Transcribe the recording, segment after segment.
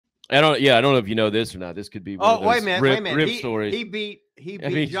I don't know if you know this or not. This could be one of those wait a minute. rip stories. He beat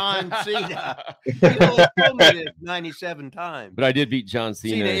John Cena. He only told me this 97 times. But I did beat John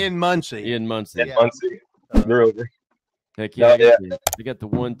Cena in Muncie. In Muncie. In Muncie. You're over. Heck yeah, I got the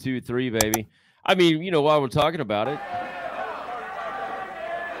 1, 2, 3, baby. I mean, you know, while we're talking about it.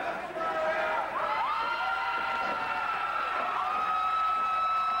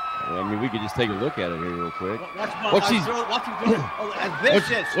 I mean, we could just take a look at it here real quick. Watch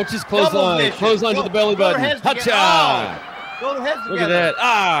his clothesline. Clothesline to the belly button. Hacha! Go to heads Look at that.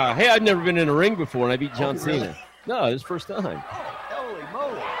 Hey, I've never been in a ring before, and I beat John Cena. Really? No, this is first time. Holy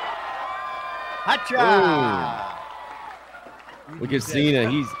moly. Hacha! Look at Cena.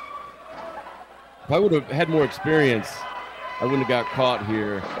 If I would have had more experience, I wouldn't have got caught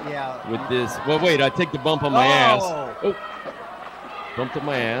here with this. Well, wait, I take the bump on my ass. Oh. Bumped up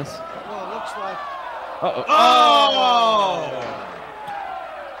my ass. Well, it looks like.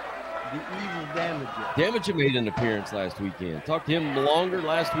 The evil Damager. Damager made an appearance last weekend. Talked to him longer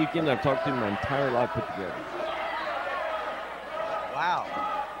last weekend than I've talked to him my entire life put together. Wow.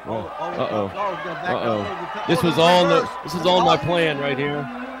 This was all my plan right here.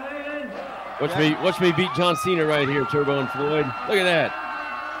 Watch me beat John Cena right here, Turbo and Floyd. Look at that.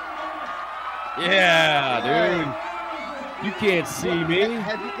 Yeah, dude. You can't see me.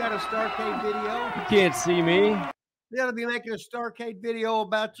 Have you got a Starcade video? You can't see me. They ought to be making a Starcade video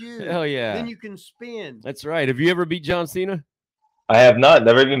about you. Hell yeah. Then you can spin. That's right. Have you ever beat John Cena? I have not.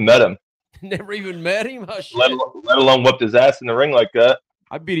 Never even met him. Never even met him? Oh, shit. Let alone whooped his ass in the ring like that.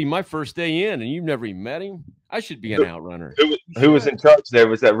 I beat him my first day in, and you've never even met him? I should be an outrunner. Who was in charge there?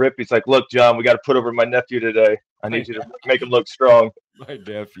 Was that Rip? He's like, look, John, we got to put over my nephew today. I need you to make him look strong. My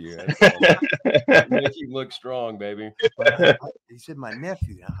nephew. Make him look strong, baby. He said, my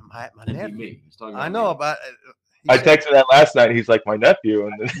nephew. My nephew. Me. I know about it. I texted that last night. He's like, my nephew.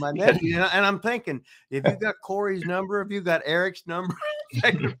 And then, my nephew. And I'm thinking, if you got Corey's number, if you got Eric's number.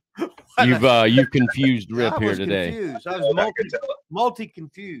 You've confused Rip here today. Confused. I was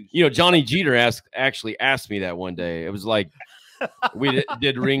multi-confused. You know, Johnny Jeter actually asked me that one day. It was like we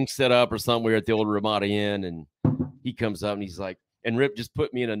did ring set up or something. We were at the old Ramada Inn, and he comes up and he's like, and Rip just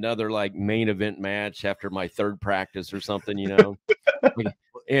put me in another like main event match after my third practice or something, you know.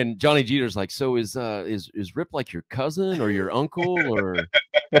 And Johnny Jeter's like, so is Rip like your cousin or your uncle, or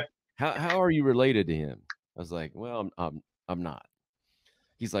how are you related to him? I was like, well, I'm not.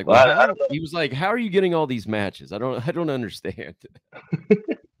 He's like, well, he was like, how are you getting all these matches? I don't understand.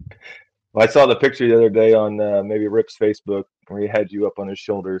 Well, I saw the picture the other day on maybe Rip's Facebook where he had you up on his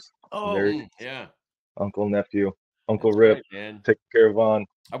shoulders. Oh, yeah. Uncle, nephew, Uncle Rip, right, taking care of Vaughn.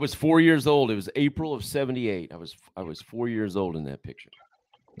 I was 4 years old. It was April of '78. I was 4 years old in that picture.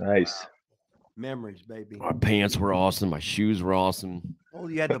 Nice. Memories, baby. My pants were awesome. My shoes were awesome. Oh,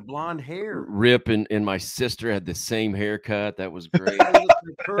 you had the blonde hair. Rip and my sister had the same haircut. That was great.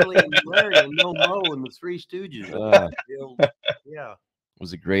 Curly and Larry and No Mo and the Three Stooges. Yeah. It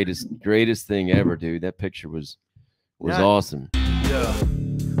was the greatest thing ever, dude. That picture was awesome. Yeah.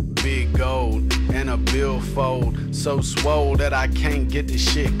 Big gold and a billfold, so swole that I can't get the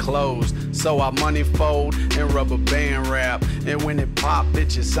shit closed. So I money fold and rubber band wrap, and when it pop,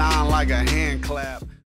 bitches sound like a hand clap.